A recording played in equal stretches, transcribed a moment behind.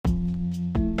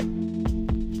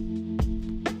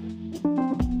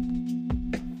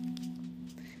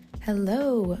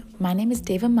Hello, my name is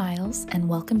Deva Miles, and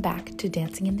welcome back to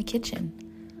Dancing in the Kitchen,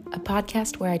 a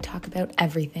podcast where I talk about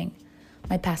everything: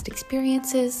 my past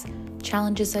experiences,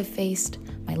 challenges I've faced,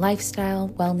 my lifestyle,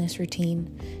 wellness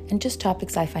routine, and just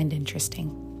topics I find interesting.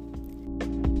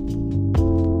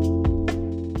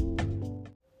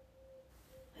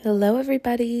 Hello,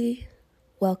 everybody.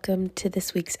 Welcome to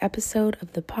this week's episode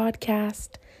of the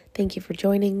podcast. Thank you for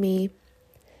joining me.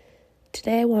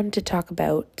 Today I wanted to talk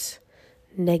about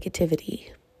negativity,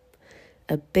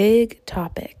 a big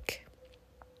topic.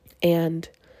 And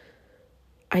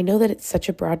I know that it's such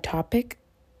a broad topic,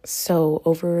 so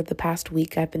over the past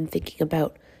week I've been thinking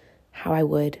about how I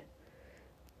would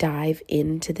dive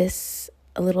into this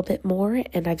a little bit more,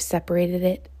 and I've separated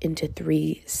it into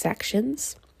 3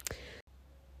 sections.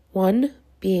 1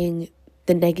 being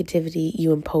the negativity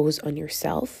you impose on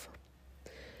yourself.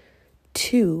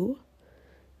 2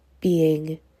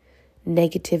 being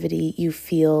negativity you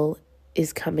feel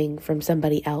is coming from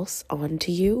somebody else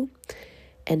onto you.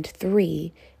 And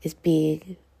 3 is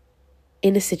being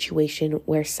in a situation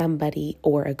where somebody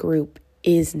or a group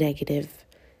is negative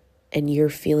and you're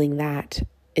feeling that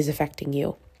is affecting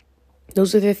you.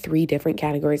 Those are the 3 different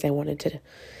categories I wanted to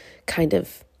kind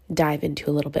of dive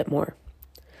into a little bit more.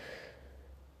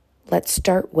 Let's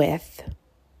start with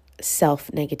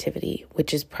self-negativity,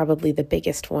 which is probably the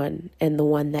biggest one and the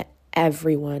one that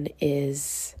everyone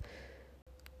is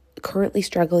currently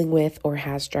struggling with or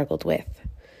has struggled with.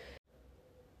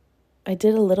 I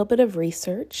did a little bit of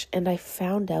research and I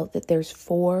found out that there's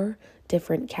 4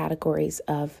 different categories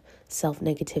of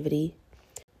self-negativity.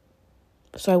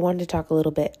 So I wanted to talk a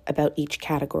little bit about each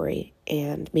category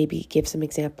and maybe give some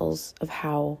examples of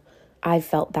how I've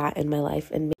felt that in my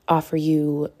life and offer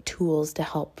you tools to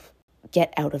help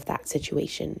get out of that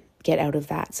situation, get out of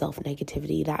that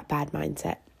self-negativity, that bad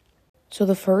mindset. So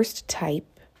the first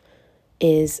type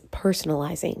is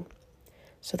personalizing.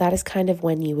 So that is kind of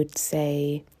when you would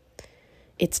say,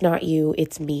 it's not you,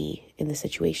 it's me in the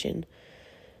situation.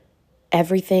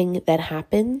 Everything that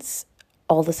happens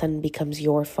all of a sudden becomes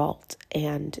your fault,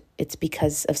 and it's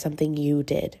because of something you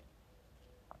did.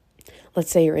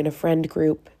 Let's say you're in a friend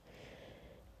group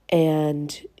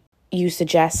and you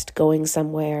suggest going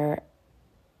somewhere,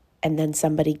 and then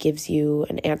somebody gives you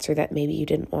an answer that maybe you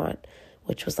didn't want,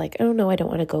 which was like, oh no, I don't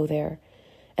want to go there.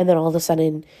 And then all of a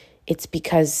sudden it's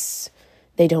because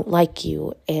they don't like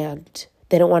you and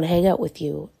they don't want to hang out with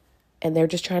you and they're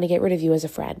just trying to get rid of you as a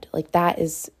friend. Like, that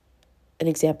is an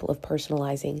example of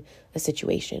personalizing a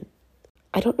situation.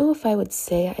 I don't know if I would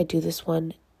say I do this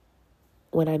one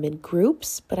when I'm in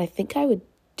groups, but I think I would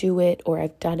do it, or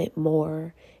I've done it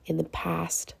more in the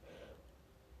past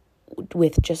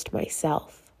with just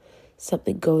myself.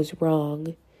 Something goes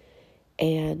wrong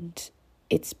and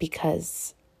it's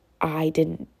because I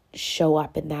didn't show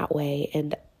up in that way,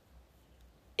 and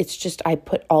it's just I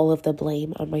put all of the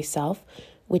blame on myself,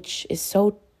 which is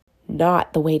so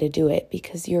not the way to do it,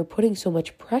 because you're putting so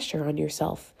much pressure on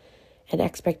yourself and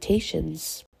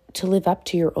expectations to live up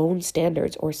to your own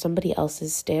standards or somebody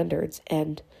else's standards,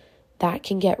 and that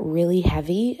can get really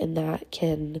heavy, and that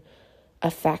can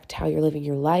affect how you're living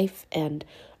your life and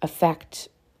affect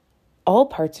all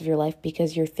parts of your life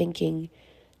because you're thinking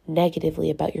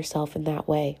negatively about yourself in that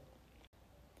way.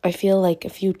 I feel like a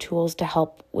few tools to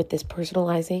help with this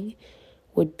personalizing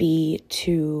would be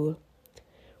to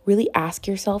really ask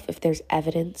yourself if there's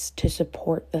evidence to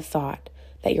support the thought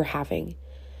that you're having.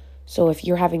 So if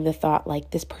you're having the thought like,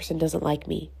 this person doesn't like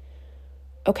me,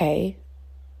 okay,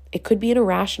 it could be an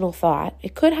irrational thought.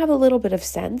 It could have a little bit of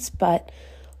sense, but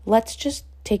let's just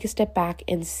take a step back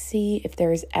and see if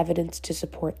there is evidence to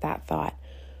support that thought.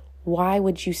 Why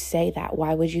would you say that?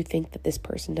 Why would you think that this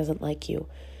person doesn't like you?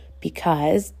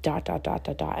 Because ...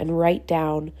 and write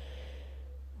down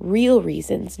real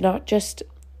reasons, not just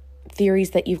theories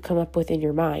that you've come up with in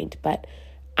your mind, but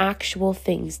actual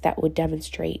things that would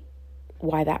demonstrate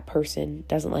why that person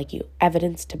doesn't like you,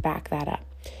 evidence to back that up.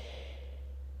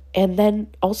 And then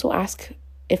also ask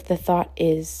if the thought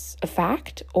is a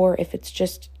fact or if it's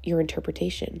just your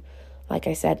interpretation. Like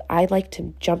I said, I like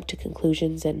to jump to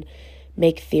conclusions and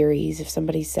make theories. If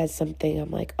somebody says something,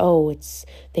 I'm like, oh,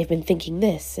 they've been thinking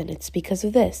this and it's because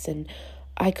of this and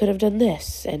I could have done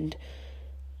this. And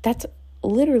that's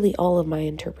literally all of my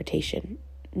interpretation.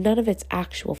 None of it's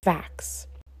actual facts.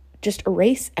 Just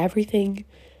erase everything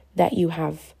that you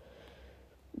have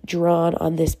drawn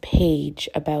on this page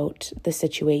about the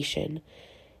situation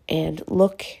and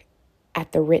look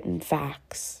at the written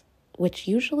facts, which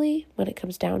usually, when it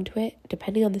comes down to it,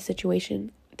 depending on the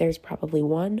situation, there's probably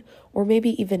one or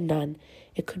maybe even none.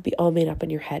 It could be all made up in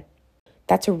your head.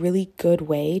 That's a really good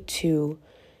way to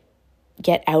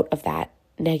get out of that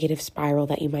negative spiral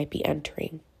that you might be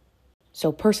entering.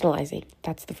 So personalizing,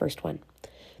 that's the first one.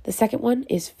 The second one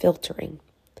is filtering.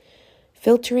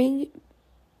 Filtering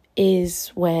is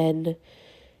when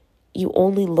you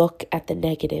only look at the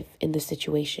negative in the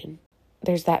situation.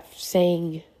 There's that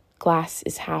saying, glass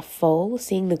is half full,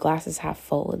 seeing the glass is half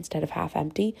full instead of half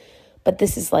empty. But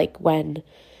this is like when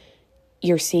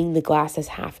you're seeing the glass as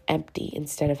half empty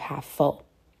instead of half full.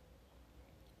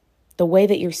 The way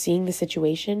that you're seeing the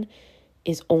situation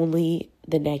is only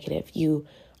the negative. You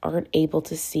aren't able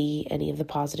to see any of the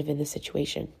positive in the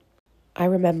situation. I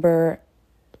remember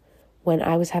when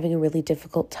I was having a really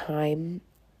difficult time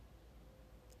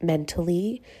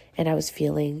mentally and I was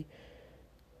feeling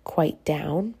quite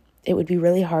down, it would be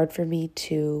really hard for me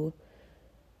to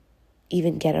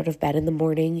even get out of bed in the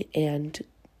morning and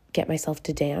get myself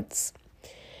to dance.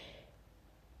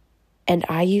 And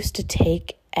I used to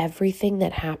take everything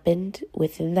that happened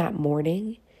within that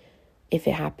morning, if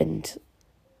it happened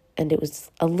and it was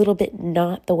a little bit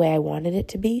not the way I wanted it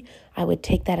to be, I would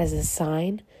take that as a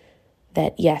sign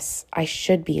that, yes, I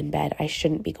should be in bed. I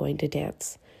shouldn't be going to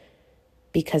dance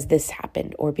because this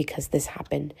happened or because this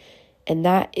happened. And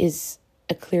that is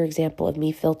a clear example of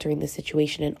me filtering the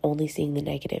situation and only seeing the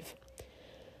negative.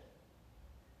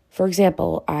 For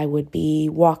example, I would be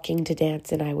walking to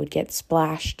dance and I would get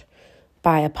splashed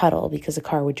by a puddle because a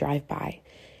car would drive by.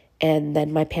 And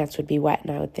then my pants would be wet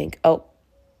and I would think, oh,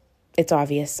 it's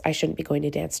obvious. I shouldn't be going to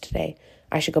dance today.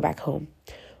 I should go back home.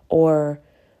 Or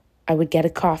I would get a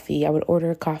coffee. I would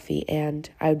order a coffee and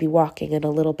I would be walking and a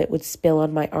little bit would spill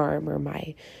on my arm or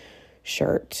my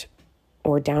shirt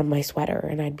or down my sweater.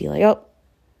 And I'd be like, oh,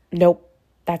 nope,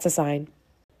 that's a sign.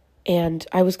 And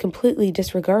I was completely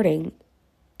disregarding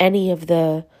any of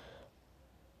the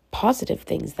positive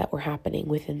things that were happening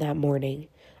within that morning.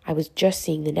 I was just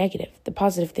seeing the negative. The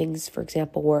positive things, for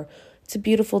example, were it's a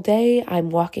beautiful day. I'm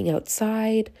walking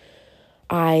outside.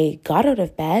 I got out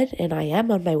of bed and I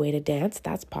am on my way to dance.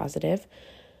 That's positive.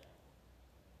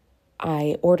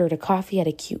 I ordered a coffee at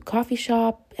a cute coffee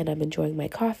shop and I'm enjoying my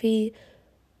coffee.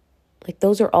 Like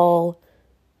those are all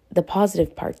the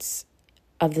positive parts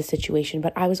of the situation,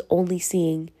 but I was only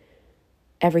seeing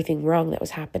everything wrong that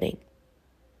was happening.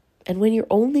 And when you're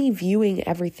only viewing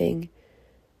everything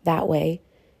that way,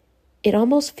 it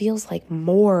almost feels like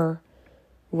more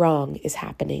wrong is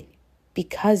happening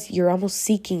because you're almost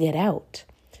seeking it out.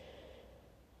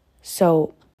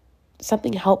 So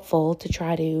something helpful to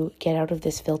try to get out of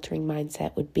this filtering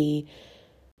mindset would be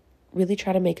really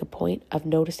try to make a point of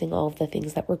noticing all of the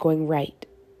things that were going right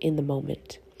in the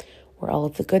moment or all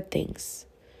of the good things.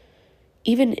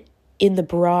 Even in the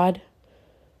broad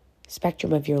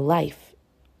spectrum of your life,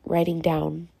 writing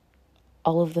down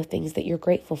all of the things that you're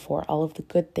grateful for, all of the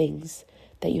good things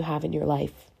that you have in your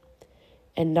life,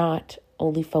 and not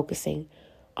only focusing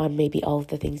on maybe all of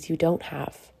the things you don't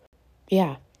have.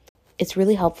 Yeah, it's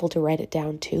really helpful to write it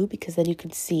down too, because then you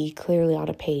can see clearly on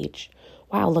a page,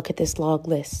 wow, look at this long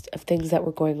list of things that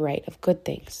were going right, of good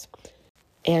things.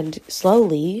 And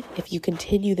slowly, if you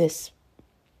continue this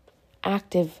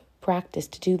active practice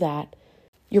to do that,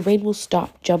 your brain will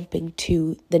stop jumping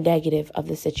to the negative of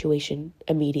the situation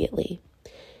immediately.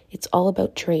 It's all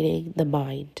about training the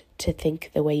mind to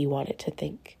think the way you want it to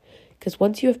think. Because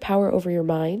once you have power over your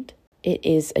mind, it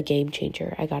is a game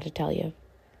changer, I got to tell you.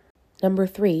 Number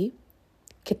 3,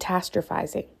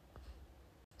 catastrophizing.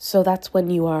 So that's when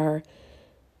you are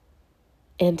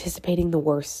anticipating the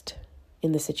worst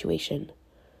in the situation,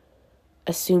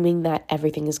 assuming that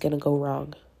everything is going to go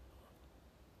wrong,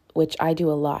 which I do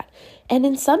a lot. And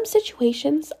in some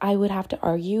situations, I would have to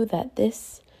argue that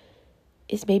this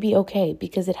is maybe okay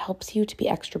because it helps you to be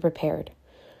extra prepared.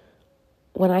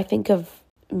 When I think of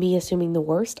me assuming the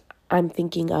worst, I'm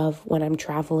thinking of when I'm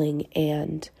traveling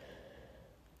and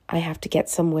I have to get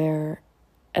somewhere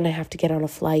and I have to get on a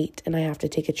flight and I have to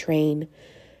take a train.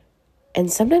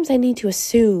 And sometimes I need to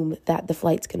assume that the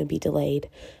flight's going to be delayed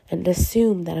and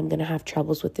assume that I'm going to have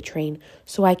troubles with the train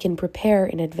so I can prepare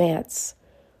in advance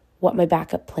what my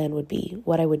backup plan would be,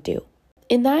 what I would do.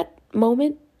 In that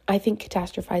moment, I think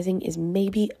catastrophizing is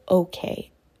maybe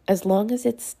okay, as long as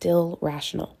it's still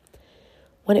rational.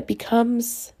 When it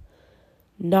becomes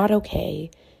not okay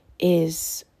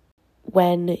is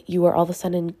when you are all of a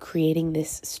sudden creating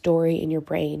this story in your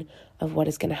brain of what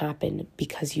is going to happen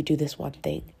because you do this one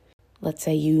thing. Let's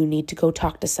say you need to go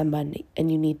talk to someone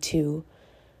and you need to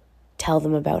tell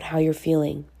them about how you're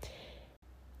feeling.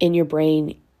 In your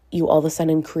brain, you all of a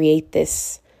sudden create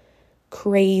this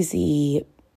crazy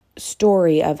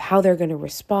story of how they're going to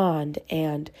respond,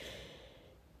 and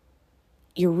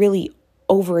you're really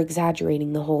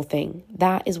over-exaggerating the whole thing.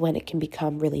 That is when it can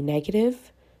become really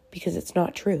negative because it's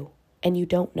not true. And you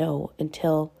don't know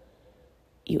until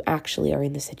you actually are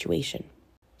in the situation.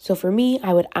 So for me,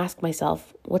 I would ask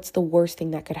myself, what's the worst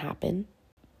thing that could happen?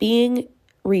 Being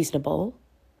reasonable.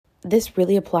 This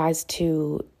really applies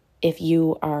to if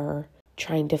you are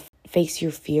trying to face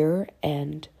your fear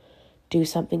and do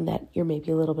something that you're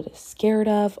maybe a little bit scared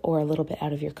of or a little bit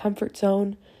out of your comfort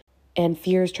zone, and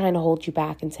fear is trying to hold you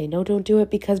back and say, no, don't do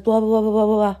it because blah, blah, blah, blah,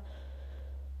 blah, blah.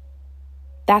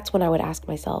 That's when I would ask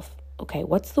myself, okay,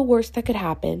 what's the worst that could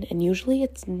happen? And usually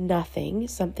it's nothing,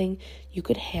 something you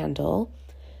could handle.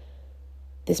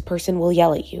 This person will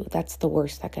yell at you. That's the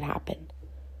worst that could happen.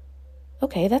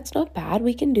 Okay, that's not bad.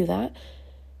 We can do that.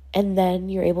 And then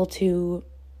you're able to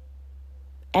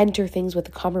enter things with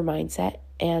a calmer mindset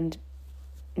and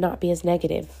not be as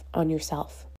negative on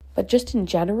yourself. But just in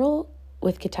general,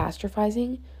 with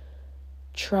catastrophizing,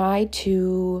 try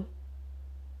to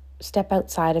step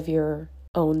outside of your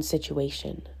own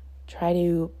situation. Try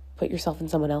to put yourself in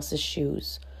someone else's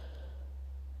shoes,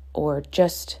 or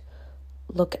just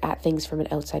look at things from an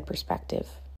outside perspective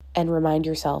and remind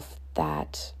yourself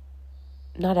that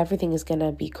not everything is going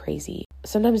to be crazy.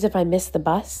 Sometimes if I miss the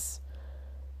bus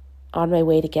on my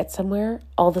way to get somewhere,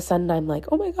 all of a sudden I'm like,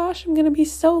 oh my gosh, I'm going to be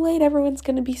so late. Everyone's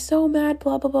going to be so mad,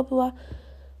 blah, blah, blah, blah.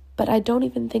 But I don't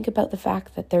even think about the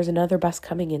fact that there's another bus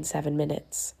coming in 7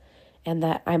 minutes and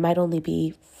that I might only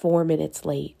be 4 minutes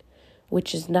late,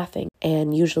 which is nothing.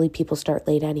 And usually people start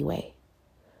late anyway.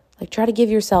 Like, try to give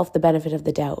yourself the benefit of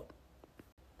the doubt.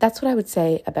 That's what I would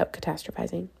say about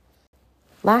catastrophizing.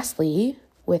 Lastly,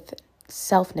 with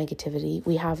self-negativity,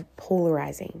 we have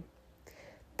polarizing.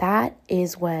 That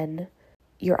is when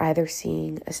you're either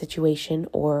seeing a situation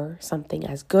or something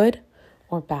as good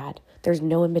or bad. There's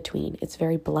no in between. It's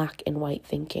very black and white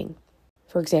thinking.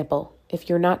 For example, if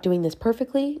you're not doing this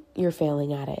perfectly, you're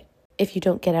failing at it. If you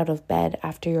don't get out of bed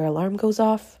after your alarm goes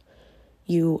off,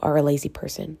 you are a lazy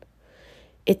person.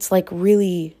 It's like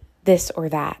really this or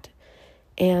that.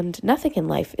 And nothing in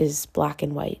life is black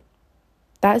and white.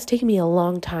 That has taken me a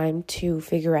long time to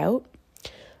figure out,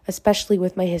 especially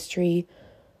with my history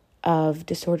of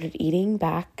disordered eating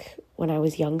back when I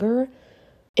was younger.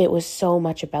 It was so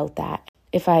much about that.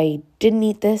 If I didn't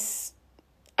eat this,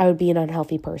 I would be an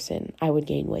unhealthy person. I would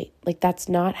gain weight. Like, that's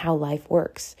not how life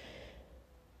works.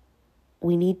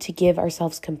 We need to give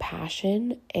ourselves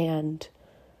compassion and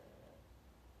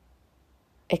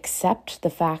accept the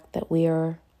fact that we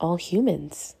are all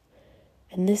humans.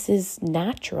 And this is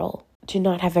natural to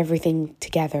not have everything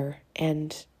together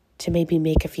and to maybe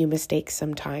make a few mistakes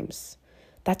sometimes.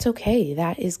 That's okay.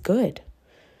 That is good.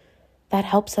 That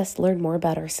helps us learn more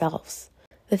about ourselves.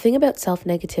 The thing about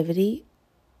self-negativity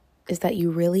is that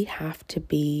you really have to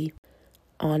be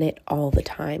on it all the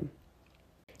time.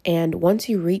 And once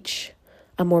you reach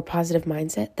a more positive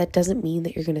mindset, that doesn't mean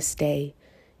that you're going to stay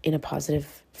in a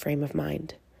positive frame of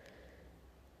mind.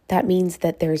 That means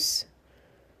that there's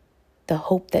the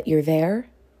hope that you're there,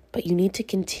 but you need to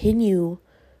continue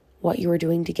what you were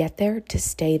doing to get there, to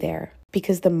stay there.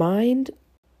 Because the mind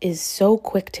is so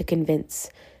quick to convince,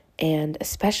 and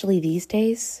especially these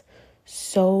days,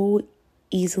 so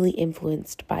easily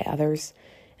influenced by others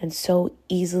and so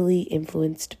easily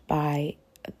influenced by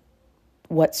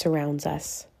what surrounds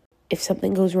us. If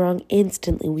something goes wrong,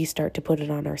 instantly we start to put it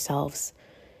on ourselves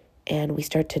and we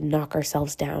start to knock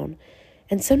ourselves down.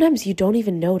 And sometimes you don't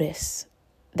even notice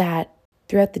that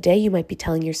throughout the day you might be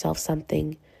telling yourself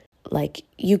something like,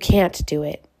 you can't do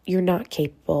it, you're not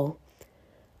capable,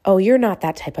 oh, you're not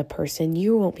that type of person,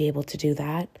 you won't be able to do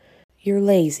that, you're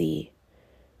lazy,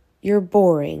 you're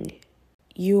boring,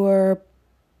 you're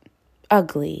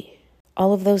ugly.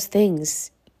 All of those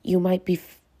things you might be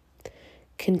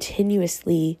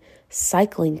continuously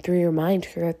cycling through your mind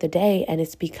throughout the day, and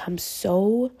it's become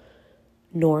so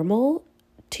normal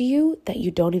to you that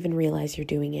you don't even realize you're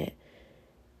doing it.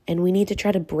 And we need to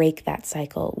try to break that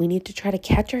cycle. We need to try to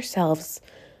catch ourselves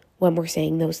when we're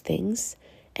saying those things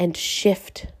and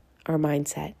shift our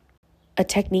mindset. A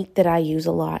technique that I use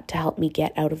a lot to help me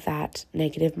get out of that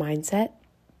negative mindset,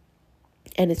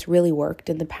 and it's really worked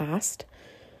in the past,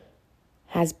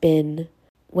 has been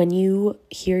when you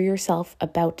hear yourself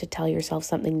about to tell yourself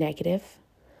something negative,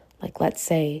 like let's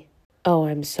say, oh,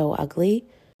 I'm so ugly,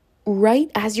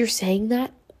 right as you're saying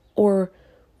that, or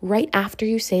right after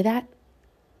you say that,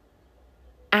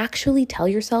 actually tell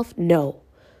yourself no.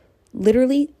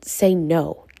 Literally say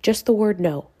no, just the word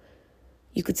no.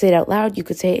 You could say it out loud, you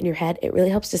could say it in your head. It really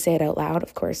helps to say it out loud,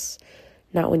 of course,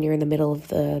 not when you're in the middle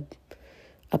of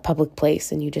a public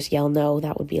place and you just yell no.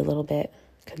 That would be a little bit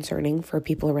concerning for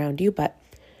people around you, but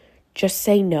just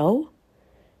say no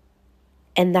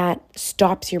And that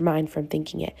stops your mind from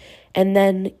thinking it. And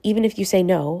then even if you say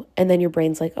no, and then your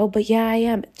brain's like, oh, but yeah, I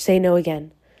am. Say no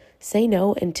again. Say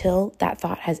no until that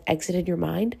thought has exited your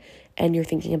mind and you're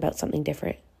thinking about something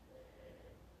different.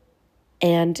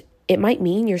 And it might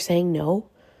mean you're saying no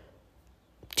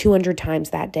 200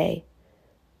 times that day.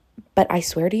 But I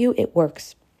swear to you, it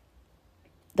works.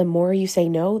 The more you say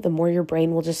no, the more your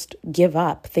brain will just give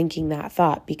up thinking that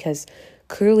thought, because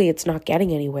clearly it's not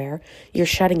getting anywhere. You're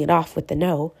shutting it off with the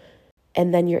no,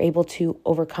 and then you're able to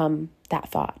overcome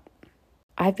that thought.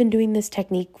 I've been doing this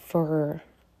technique for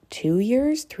 2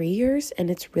 years, 3 years, and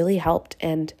it's really helped.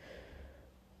 And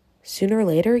sooner or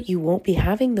later, you won't be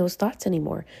having those thoughts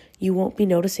anymore. You won't be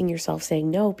noticing yourself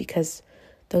saying no because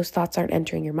those thoughts aren't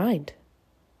entering your mind.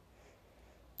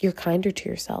 You're kinder to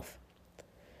yourself.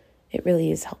 It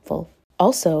really is helpful.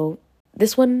 Also,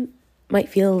 this one might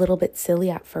feel a little bit silly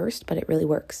at first, but it really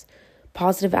works.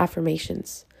 Positive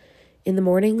affirmations. In the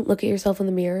morning, look at yourself in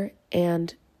the mirror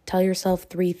and tell yourself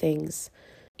 3 things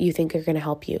you think are going to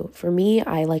help you. For me,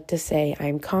 I like to say,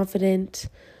 I'm confident,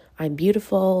 I'm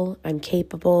beautiful, I'm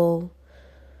capable.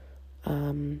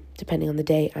 Depending on the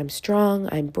day, I'm strong,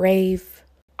 I'm brave,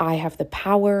 I have the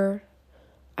power,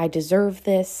 I deserve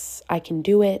this, I can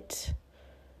do it.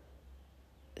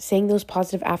 Saying those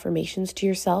positive affirmations to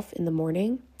yourself in the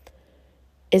morning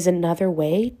is another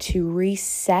way to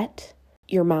reset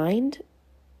your mind.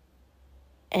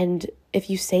 And if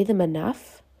you say them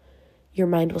enough, your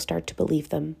mind will start to believe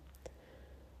them.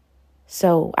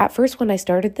 So at first when I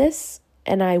started this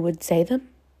and I would say them,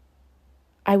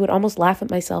 I would almost laugh at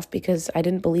myself because I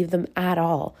didn't believe them at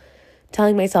all.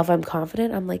 Telling myself I'm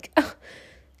confident, I'm like, oh,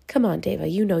 come on, Deva,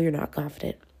 you know you're not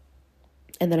confident.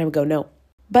 And then I would go, no.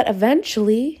 But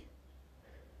eventually,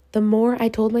 the more I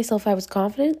told myself I was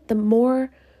confident, the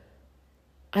more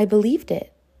I believed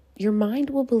it. Your mind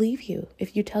will believe you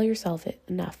if you tell yourself it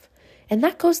enough. And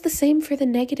that goes the same for the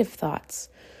negative thoughts.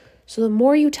 So the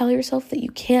more you tell yourself that you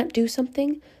can't do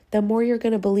something, the more you're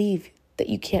going to believe that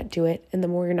you can't do it, and the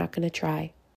more you're not going to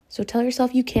try. So tell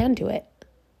yourself you can do it,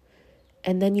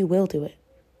 and then you will do it.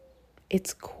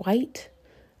 It's quite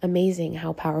amazing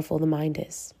how powerful the mind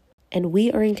is. And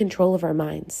we are in control of our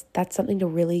minds. That's something to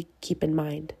really keep in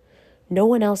mind. No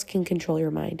one else can control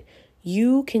your mind.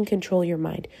 You can control your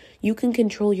mind. You can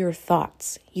control your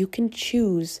thoughts. You can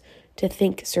choose to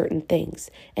think certain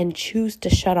things and choose to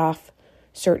shut off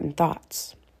certain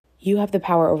thoughts. You have the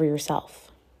power over yourself.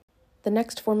 The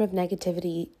next form of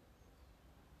negativity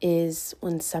is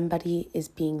when somebody is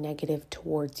being negative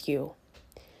towards you.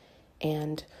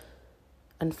 And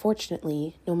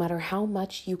unfortunately, no matter how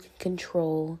much you can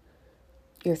control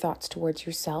your thoughts towards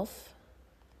yourself,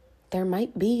 there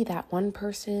might be that one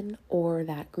person or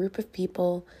that group of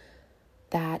people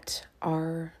that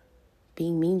are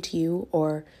being mean to you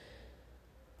or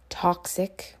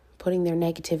toxic, putting their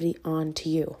negativity onto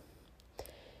you.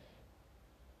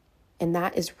 And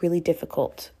that is really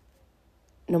difficult,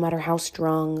 no matter how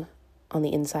strong on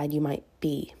the inside you might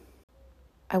be.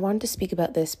 I wanted to speak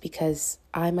about this because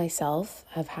I myself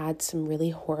have had some really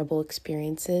horrible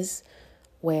experiences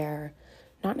where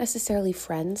not necessarily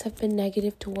friends have been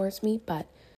negative towards me, but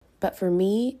for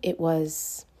me, it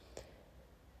was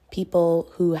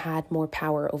people who had more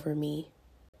power over me,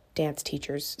 dance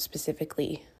teachers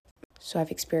specifically. So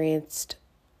I've experienced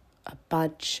a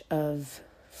bunch of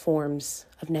forms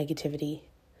of negativity,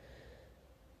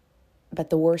 but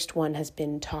the worst one has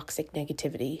been toxic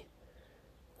negativity,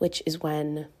 which is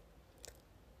when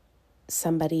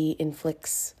somebody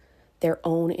inflicts their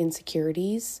own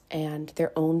insecurities and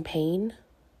their own pain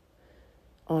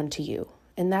onto you.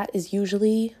 And that is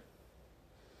usually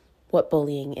what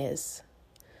bullying is.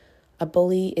 A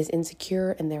bully is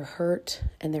insecure and they're hurt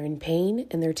and they're in pain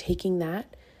and they're taking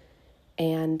that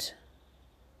and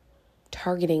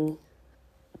targeting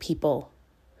people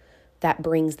that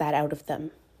brings that out of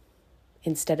them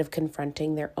instead of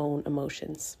confronting their own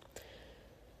emotions.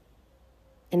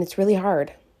 And it's really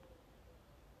hard.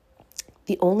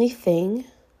 The only thing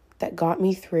that got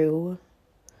me through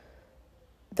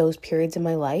those periods in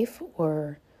my life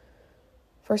were,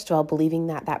 first of all, believing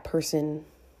that that person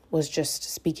was just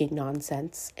speaking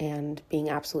nonsense and being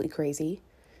absolutely crazy.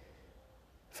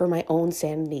 For my own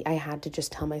sanity, I had to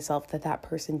just tell myself that that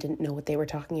person didn't know what they were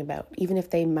talking about. Even if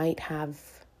they might have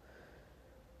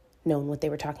known what they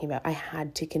were talking about, I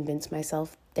had to convince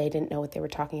myself they didn't know what they were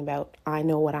talking about. I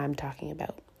know what I'm talking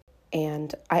about.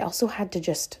 And I also had to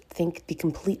just think the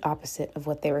complete opposite of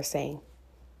what they were saying.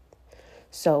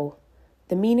 So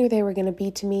the meaner they were going to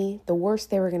be to me, the worse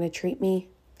they were going to treat me,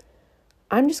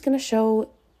 I'm just going to show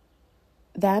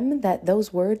them that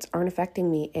those words aren't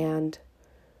affecting me, and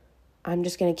I'm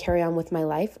just going to carry on with my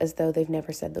life as though they've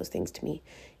never said those things to me.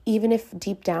 Even if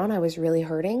deep down I was really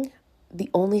hurting, the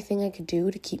only thing I could do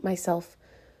to keep myself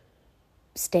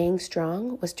staying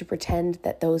strong was to pretend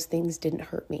that those things didn't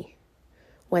hurt me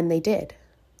when they did.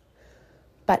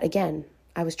 But again,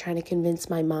 I was trying to convince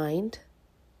my mind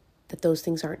that those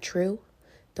things aren't true.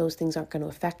 Those things aren't going to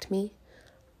affect me.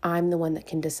 I'm the one that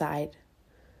can decide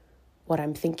what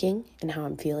I'm thinking and how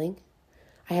I'm feeling.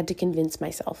 I had to convince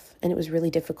myself, and it was really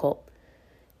difficult.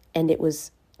 And it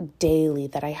was daily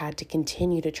that I had to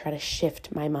continue to try to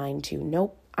shift my mind to,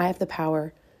 nope, I have the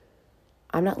power.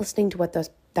 I'm not listening to what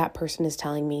that person is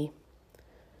telling me.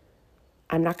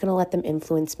 I'm not going to let them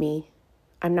influence me.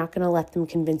 I'm not going to let them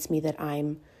convince me that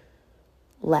I'm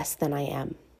less than I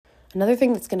am. Another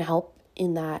thing that's going to help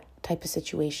in that type of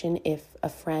situation, if a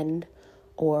friend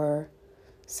or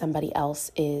somebody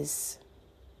else is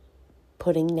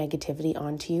putting negativity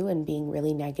onto you and being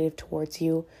really negative towards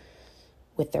you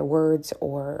with their words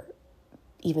or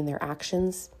even their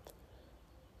actions,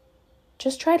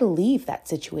 just try to leave that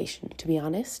situation, to be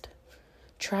honest.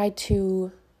 Try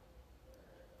to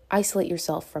isolate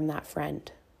yourself from that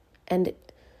friend. And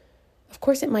of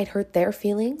course, it might hurt their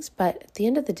feelings, but at the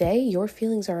end of the day, your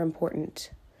feelings are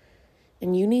important.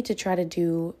 And you need to try to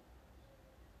do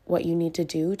what you need to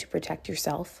do to protect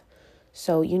yourself.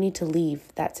 So you need to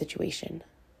leave that situation.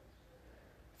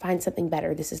 Find something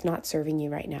better. This is not serving you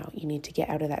right now. You need to get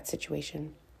out of that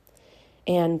situation.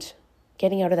 And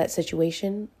getting out of that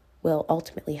situation will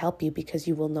ultimately help you because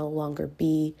you will no longer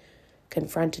be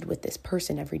confronted with this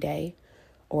person every day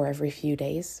or every few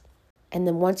days. And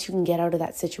then once you can get out of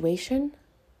that situation,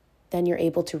 then you're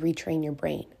able to retrain your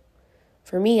brain.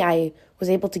 For me, I was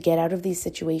able to get out of these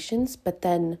situations, but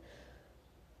then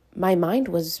my mind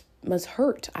was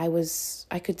hurt.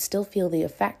 I could still feel the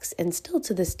effects. And still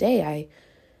to this day,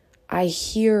 I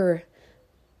hear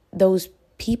those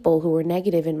people who were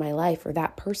negative in my life or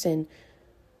that person,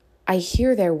 I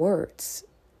hear their words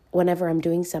whenever I'm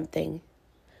doing something.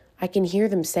 I can hear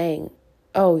them saying,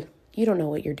 oh, you don't know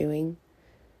what you're doing.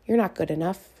 You're not good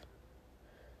enough.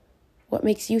 What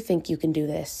makes you think you can do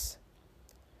this?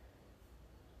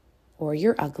 Or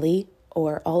you're ugly,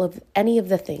 or any of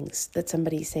the things that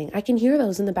somebody's saying. I can hear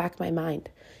those in the back of my mind.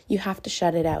 You have to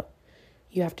shut it out.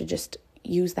 You have to just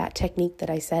use that technique that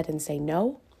I said and say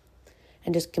no,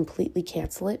 and just completely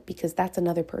cancel it, because that's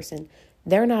another person.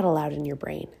 They're not allowed in your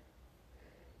brain.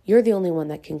 You're the only one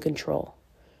that can control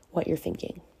what you're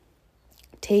thinking.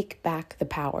 Take back the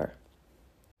power.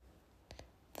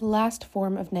 The last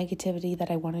form of negativity that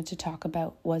I wanted to talk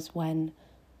about was when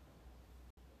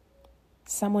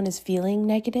someone is feeling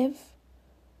negative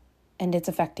and it's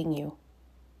affecting you.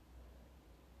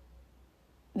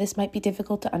 This might be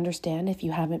difficult to understand if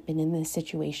you haven't been in this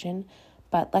situation,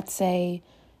 but let's say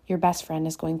your best friend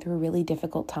is going through a really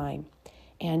difficult time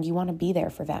and you want to be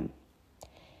there for them.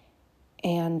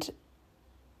 And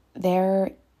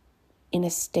they're in a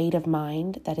state of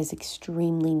mind that is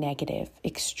extremely negative,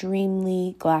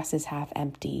 extremely glasses half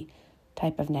empty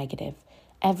type of negative.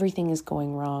 Everything is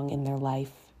going wrong in their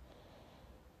life.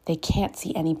 They can't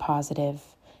see any positive.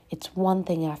 It's one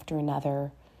thing after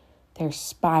another. They're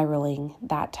spiraling,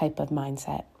 that type of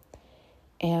mindset.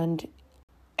 And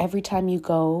every time you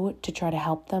go to try to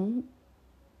help them,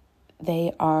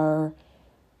 they are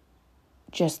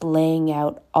just laying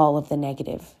out all of the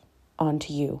negative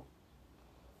onto you.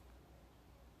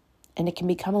 And it can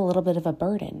become a little bit of a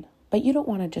burden. But you don't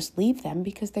want to just leave them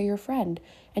because they're your friend.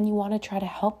 And you want to try to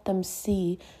help them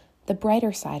see the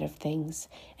brighter side of things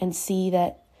and see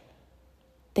that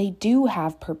they do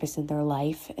have purpose in their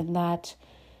life and that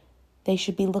they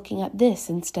should be looking at this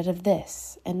instead of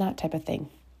this and that type of thing.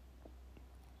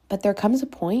 But there comes a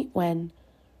point when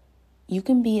you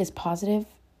can be as positive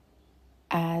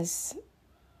as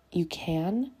you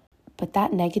can, but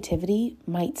that negativity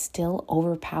might still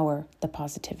overpower the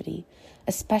positivity,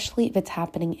 especially if it's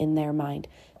happening in their mind.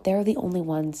 They're the only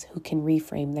ones who can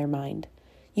reframe their mind.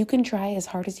 You can try as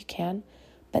hard as you can,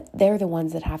 but they're the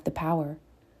ones that have the power.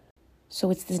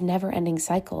 So it's this never-ending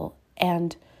cycle,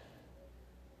 and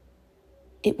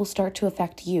it will start to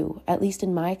affect you. At least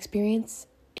in my experience,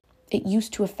 it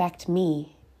used to affect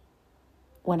me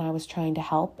when I was trying to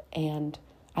help and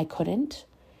I couldn't.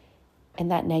 And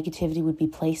that negativity would be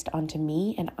placed onto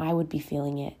me and I would be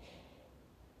feeling it.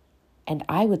 And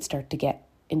I would start to get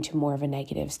into more of a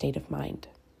negative state of mind.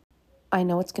 I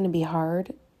know it's going to be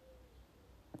hard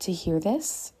to hear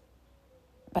this,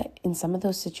 but in some of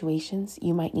those situations,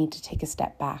 you might need to take a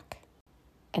step back.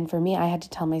 And for me, I had to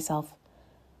tell myself,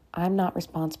 I'm not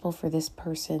responsible for this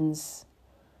person's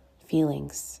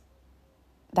feelings.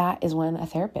 That is when a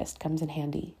therapist comes in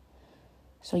handy.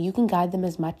 So you can guide them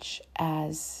as much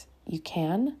as you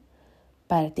can,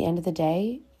 but at the end of the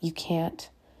day, you can't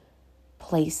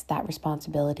place that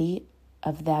responsibility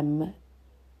of them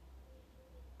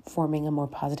forming a more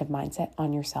positive mindset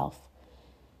on yourself.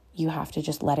 You have to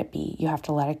just let it be. You have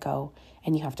to let it go,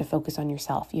 and you have to focus on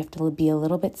yourself. You have to be a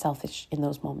little bit selfish in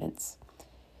those moments.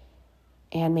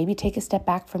 And maybe take a step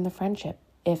back from the friendship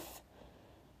if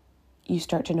you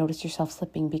start to notice yourself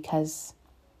slipping, because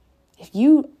if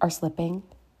you are slipping,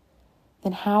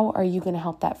 then how are you going to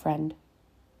help that friend?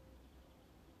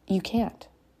 You can't.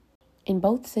 In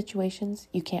both situations,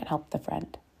 you can't help the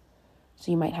friend. So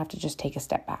you might have to just take a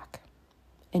step back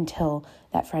until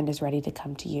that friend is ready to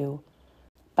come to you.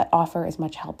 But offer as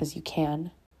much help as you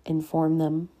can. Inform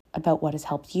them about what has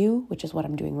helped you, which is what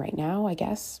I'm doing right now, I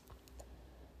guess.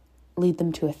 Lead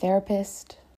them to a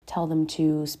therapist. Tell them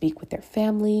to speak with their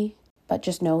family. But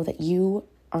just know that you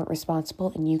aren't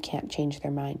responsible and you can't change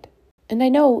their mind. And I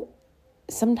know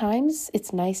sometimes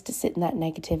it's nice to sit in that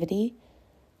negativity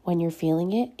when you're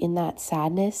feeling it, in that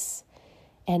sadness.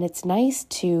 And it's nice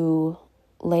to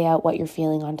lay out what you're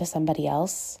feeling onto somebody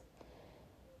else,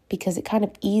 because it kind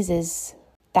of eases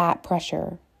that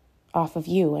pressure off of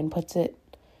you and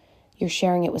you're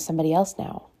sharing it with somebody else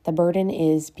now. The burden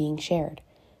is being shared.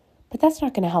 But that's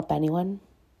not going to help anyone.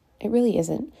 It really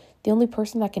isn't. The only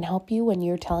person that can help you when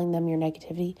you're telling them your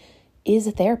negativity is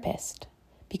a therapist,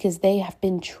 because they have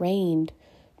been trained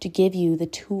to give you the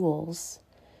tools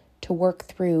to work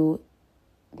through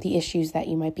the issues that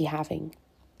you might be having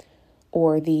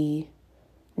or the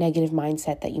negative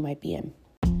mindset that you might be in.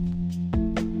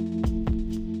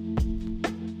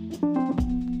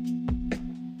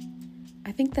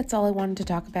 I think that's all I wanted to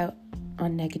talk about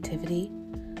on negativity.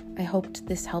 I hoped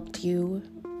this helped you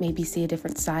maybe see a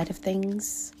different side of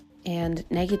things. And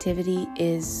negativity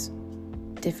is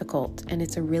difficult, and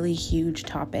it's a really huge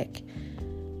topic.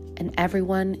 And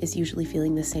everyone is usually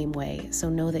feeling the same way. So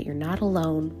know that you're not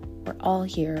alone. We're all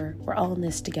here. We're all in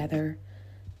this together.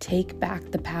 Take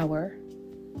back the power.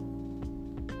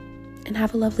 And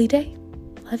have a lovely day.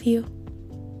 Love you.